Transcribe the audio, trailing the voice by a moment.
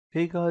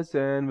Hey guys,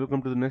 and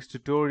welcome to the next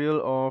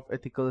tutorial of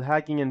ethical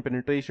hacking and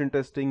penetration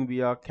testing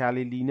via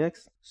Kali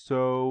Linux.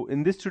 So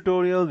in this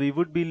tutorial we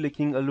would be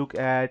taking a look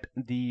at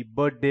the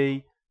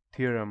birthday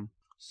theorem.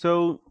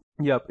 So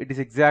yep, it is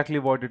exactly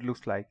what it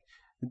looks like.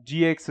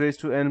 Gx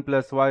raised to n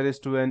plus y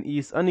raised to n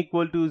is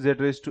unequal to z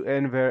raised to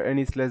n where n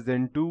is less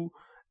than 2,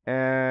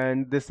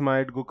 and this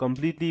might go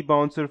completely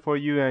bouncer for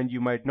you and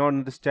you might not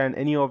understand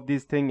any of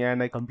these things,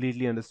 and I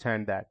completely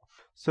understand that.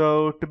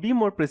 So to be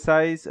more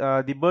precise,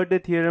 the birthday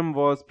theorem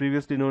was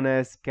previously known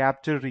as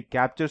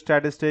capture-recapture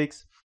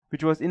statistics,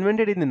 which was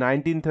invented in the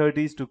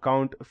 1930s to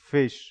count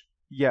fish.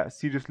 Yeah,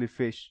 seriously,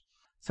 fish.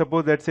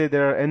 Suppose let's say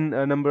there are n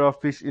number of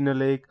fish in a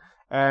lake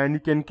and you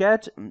can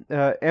catch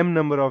m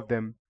number of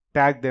them,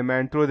 tag them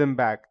and throw them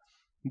back.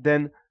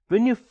 Then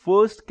when you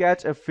first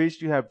catch a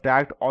fish you have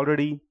tagged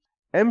already,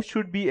 m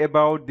should be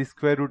about the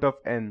square root of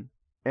n.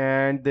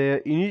 And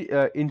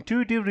the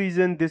intuitive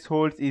reason this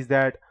holds is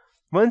that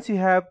once you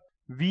have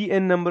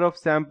Vn number of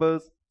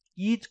samples,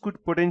 each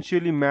could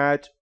potentially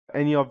match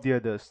any of the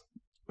others.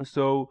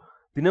 So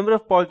the number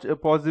of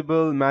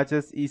possible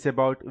matches is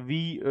about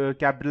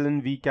capital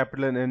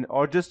N,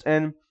 or just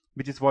n,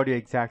 which is what you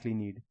exactly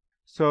need.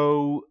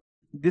 So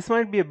this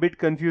might be a bit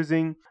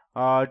confusing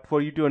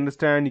for you to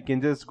understand. You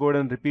can just go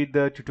ahead and repeat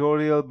the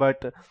tutorial,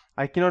 but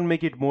I cannot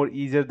make it more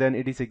easier than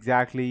it is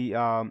exactly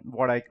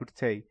what I could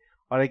say.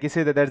 Or I can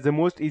say that that's the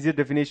most easier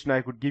definition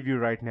I could give you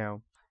right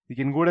now. You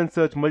can go ahead and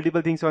search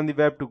multiple things on the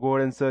web to go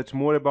ahead and search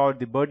more about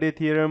the birthday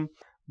theorem,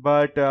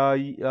 but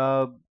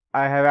I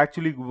have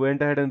actually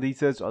went ahead and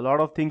researched a lot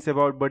of things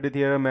about birthday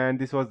theorem, and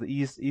this was the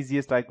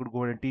easiest I could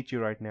go ahead and teach you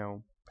right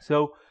now.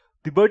 So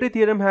the birthday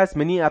theorem has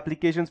many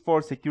applications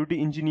for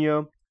security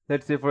engineer.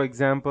 Let's say for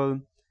example,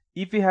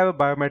 if you have a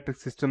biometric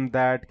system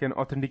that can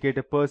authenticate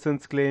a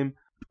person's claim,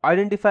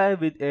 identify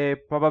with a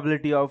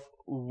probability of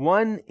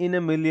 1 in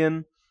a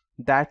million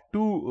that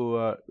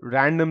two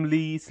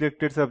randomly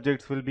selected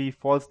subjects will be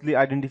falsely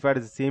identified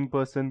as the same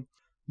person.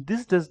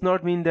 This does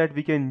not mean that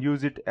we can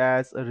use it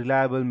as a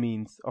reliable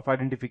means of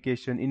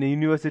identification in a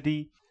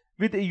university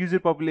with a user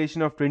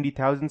population of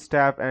 20,000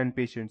 staff and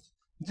patients,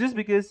 just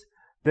because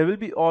there will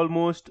be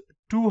almost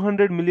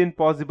 200 million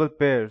possible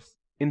pairs.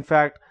 In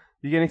fact,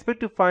 you can expect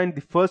to find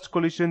the first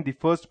collision, the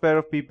first pair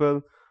of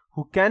people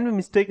who can be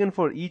mistaken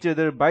for each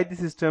other by the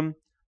system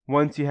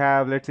once you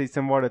have, let's say,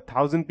 somewhat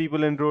 1,000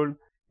 people enrolled.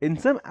 In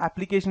some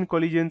application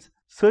collisions,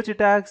 such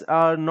attacks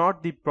are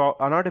not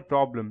a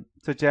problem,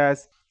 such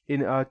as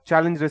in a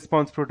challenge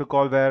response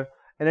protocol where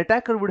an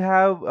attacker would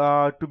have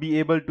to be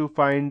able to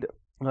find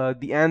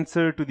the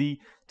answer to the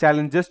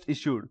challenge just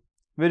issued,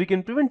 where you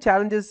can prevent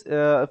challenges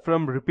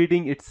from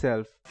repeating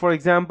itself. For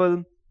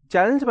example,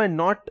 challenge might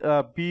not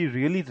be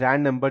really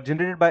random but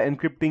generated by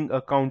encrypting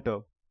a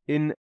counter.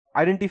 In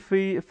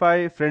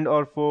identify friend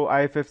or foe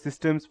IFF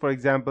systems, for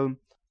example,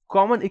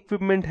 common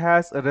equipment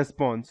has a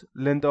response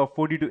length of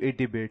 40 to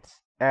 80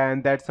 bits,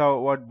 and that's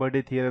what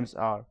birthday theorems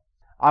are.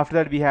 After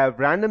that we have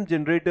random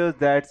generators,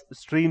 that's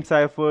stream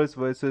ciphers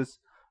versus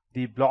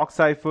the block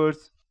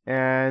ciphers,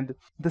 and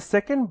the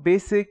second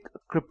basic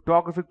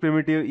cryptographic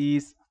primitive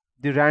is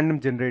the random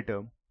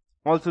generator,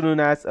 also known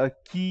as a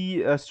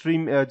key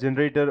stream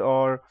generator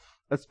or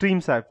a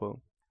stream cipher.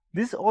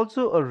 This is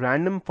also a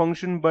random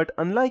function, but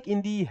unlike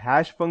in the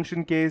hash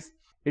function case,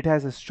 it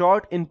has a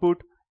short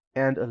input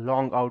and a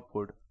long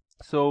output.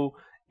 So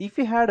if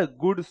we had a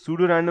good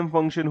pseudo-random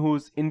function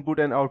whose input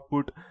and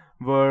output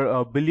were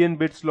a billion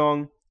bits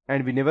long,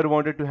 and we never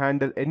wanted to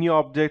handle any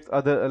objects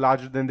other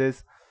larger than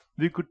this,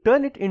 we could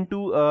turn it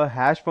into a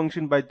hash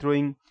function by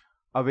throwing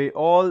away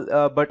all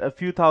but a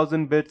few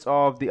thousand bits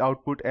of the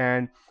output,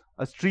 and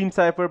a stream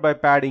cipher by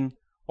padding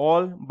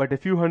all but a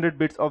few hundred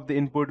bits of the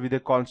input with a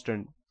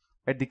constant.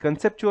 At the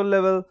conceptual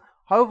level,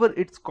 however,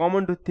 it's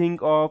common to think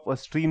of a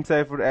stream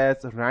cipher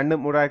as a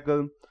random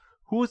oracle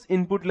whose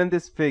input length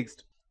is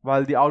fixed,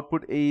 while the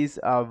output is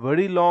a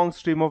very long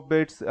stream of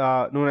bits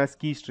known as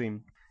key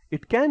stream.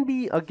 It can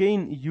be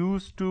again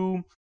used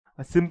to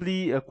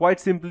quite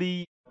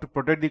simply to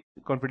protect the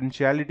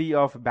confidentiality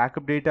of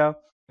backup data.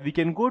 We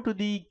can go to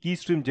the key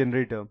stream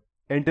generator,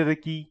 enter a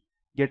key,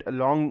 get a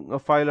long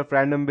file of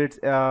random bits,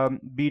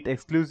 be it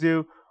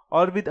exclusive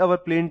or with our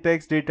plain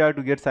text data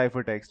to get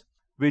ciphertext,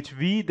 which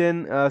we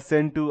then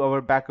send to our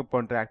backup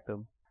contractor.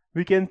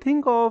 We can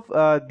think of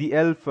the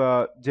elf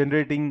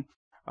generating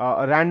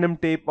a random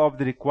tape of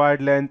the required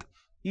length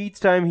each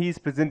time he is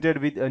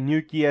presented with a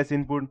new key as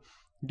input,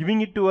 giving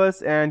it to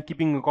us and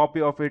keeping a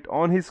copy of it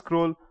on his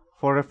scroll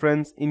for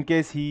reference in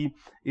case he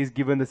is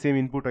given the same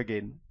input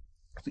again.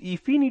 So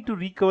if we need to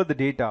recover the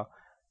data,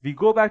 we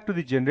go back to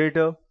the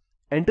generator,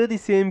 enter the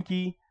same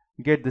key,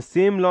 get the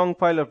same long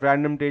file of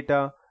random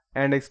data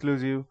and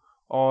exclusive,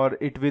 or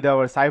it with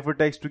our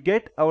ciphertext to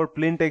get our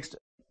plain text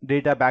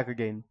data back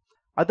again.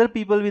 Other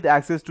people with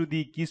access to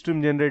the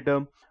keystream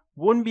generator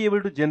won't be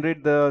able to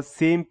generate the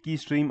same key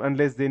stream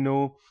unless they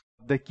know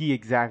the key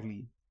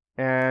exactly,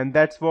 and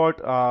that's what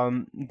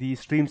the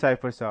stream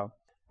ciphers are.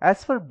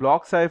 As for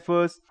block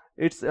ciphers,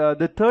 it's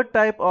the third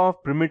type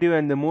of primitive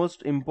and the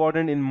most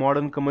important in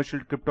modern commercial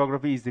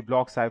cryptography is the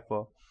block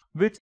cipher,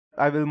 which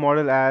I will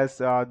model as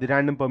the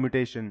random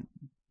permutation.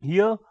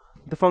 Here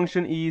the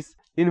function is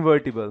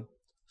invertible.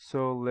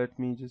 So let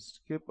me just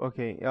skip.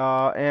 Okay,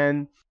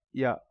 and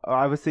yeah,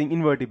 I was saying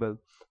invertible.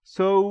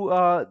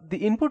 So the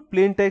input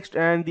plain text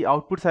and the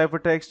output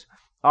ciphertext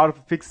are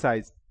of fixed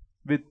size.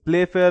 With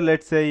Playfair,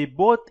 let's say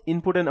both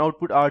input and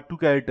output are 2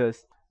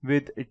 characters.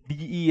 With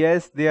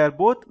DES, they are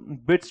both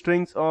bit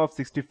strings of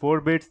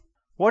 64 bits.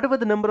 Whatever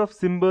the number of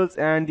symbols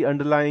and the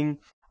underlying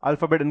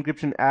alphabet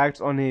encryption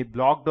acts on a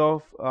block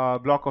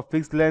of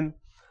fixed length.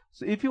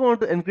 So if you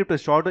want to encrypt a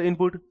shorter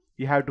input,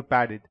 you have to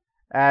pad it,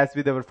 as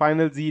with our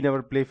final Z in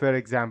our Playfair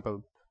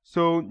example.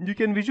 So you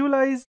can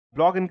visualize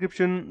block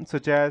encryption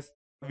such as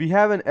we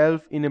have an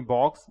elf in a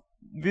box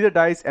with a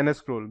dice and a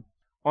scroll.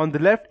 On the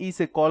left is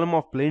a column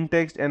of plain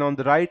text and on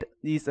the right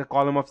is a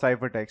column of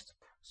ciphertext.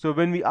 So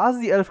when we ask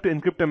the elf to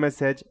encrypt a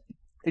message,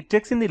 it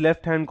checks in the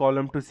left hand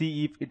column to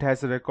see if it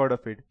has a record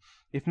of it.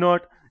 If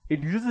not,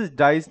 it uses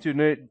dice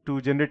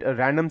to generate a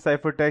random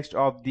ciphertext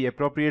of the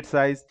appropriate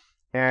size,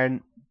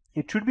 and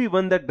it should be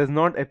one that does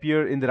not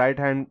appear in the right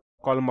hand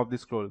column of the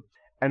scroll,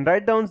 and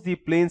write down the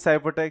plain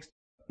ciphertext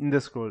in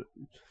the scroll.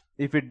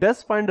 If it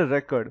does find a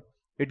record,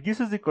 it gives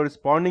us the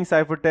corresponding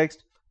ciphertext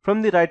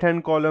from the right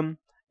hand column,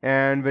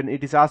 and when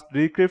it is asked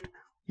to decrypt,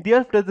 the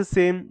elf does the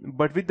same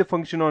but with the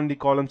function on the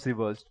columns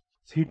reversed.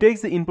 So he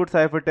takes the input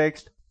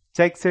ciphertext,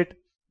 checks it,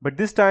 but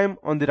this time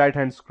on the right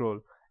hand scroll,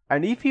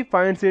 and if he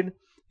finds it,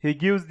 he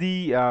gives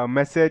the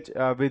message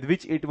with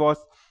which it was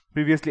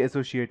previously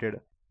associated.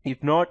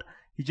 If not,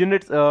 he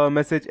generates a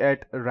message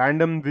at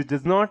random which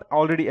does not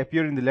already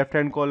appear in the left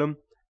hand column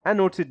and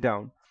notes it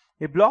down.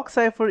 A block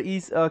cipher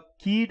is a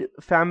keyed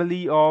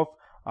family of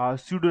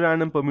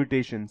pseudo-random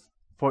permutations.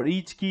 For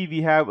each key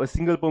we have a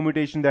single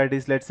permutation that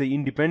is, let's say,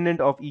 independent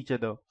of each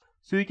other.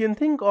 So you can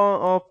think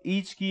of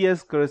each key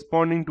as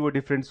corresponding to a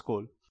different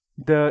scroll.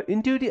 The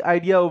intuitive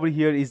idea over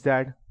here is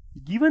that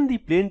given the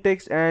plain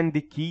text and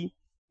the key,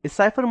 a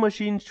cipher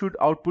machine should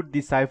output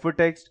the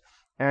ciphertext,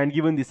 and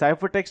given the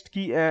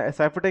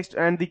ciphertext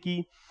and the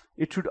key,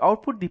 it should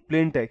output the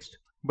plain text.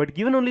 But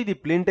given only the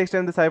plain text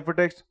and the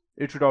ciphertext,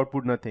 it should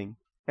output nothing.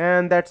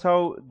 And that's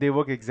how they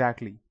work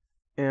exactly.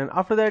 And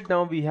after that,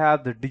 now we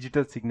have the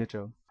digital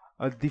signature.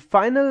 The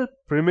final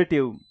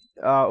primitive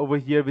over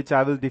here, which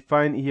I will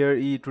define here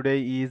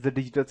today, is the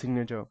digital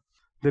signature.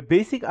 The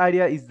basic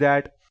idea is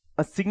that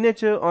a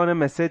signature on a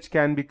message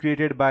can be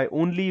created by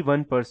only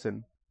one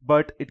person,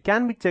 but it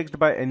can be checked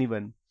by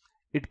anyone.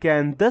 It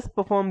can thus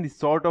perform the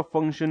sort of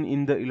function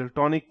in the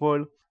electronic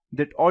world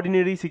that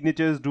ordinary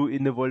signatures do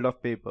in the world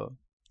of paper.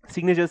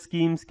 Signature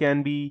schemes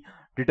can be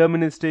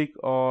deterministic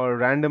or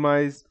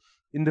randomized.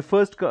 In the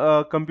first,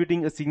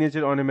 computing a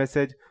signature on a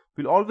message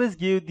will always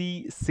give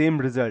the same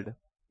result.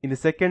 In the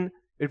second,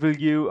 it will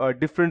give a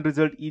different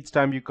result each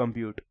time you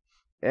compute.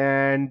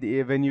 And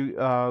when you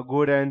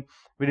go and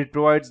when it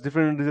provides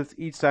different results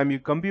each time you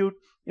compute,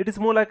 it is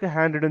more like a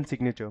handwritten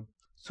signature.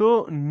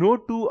 So no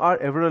two are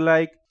ever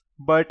alike,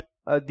 but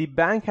the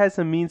bank has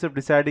a means of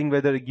deciding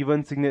whether a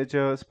given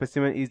signature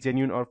specimen is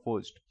genuine or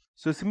forged.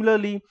 So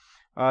similarly,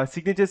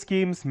 signature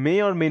schemes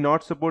may or may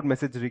not support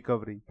message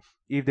recovery.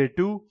 If they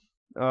do,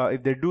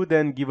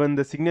 then given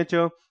the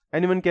signature,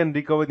 anyone can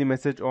recover the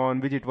message on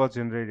which it was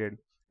generated.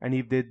 And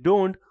if they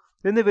don't,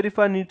 then the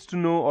verifier needs to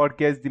know or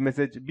guess the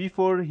message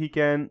before he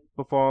can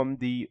perform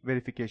the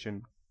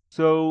verification.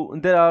 So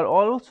there are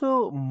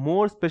also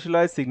more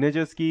specialized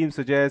signature schemes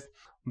such as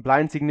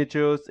blind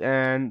signatures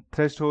and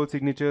threshold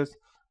signatures,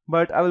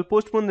 but I will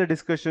postpone the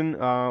discussion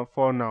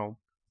for now.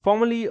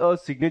 Formally, a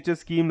signature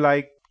scheme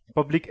like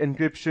public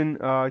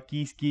encryption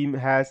key scheme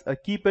has a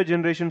key pair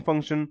generation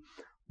function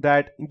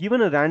that,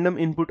 given a random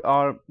input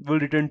R, will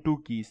return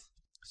two keys.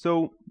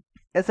 So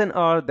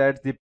SNR,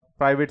 that's the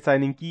private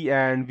signing key,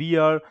 and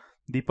VR,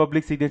 the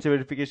public signature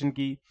verification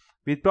key,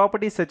 with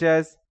properties such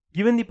as,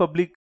 given the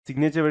public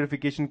signature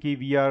verification key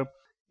VR,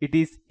 it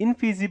is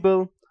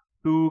infeasible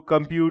to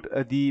compute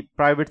the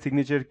private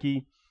signature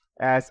key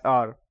as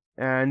R.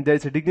 And there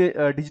is a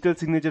digital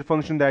signature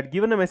function that,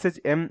 given a message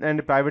M and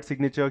a private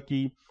signature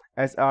key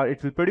as R,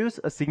 it will produce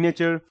a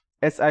signature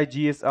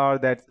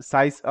SIGSR, that's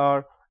size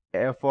R,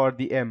 for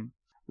the M.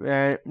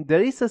 And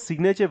there is a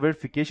signature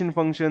verification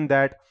function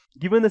that,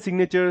 given the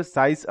signature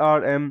size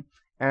RM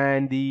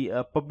and the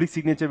public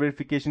signature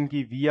verification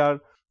key VR,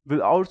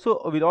 will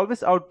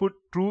always output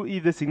true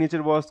if the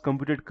signature was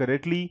computed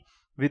correctly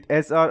with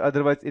SR,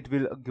 otherwise it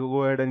will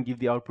go ahead and give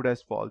the output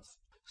as false.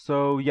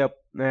 So yep,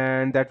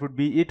 and that would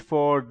be it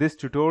for this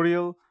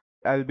tutorial.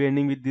 I'll be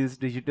ending with this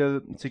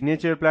digital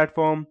signature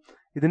platform.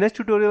 In the next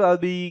tutorial, I'll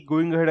be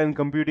going ahead and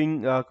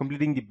completing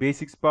the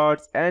basics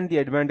parts and the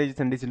advantages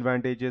and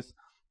disadvantages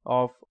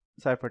of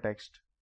ciphertext.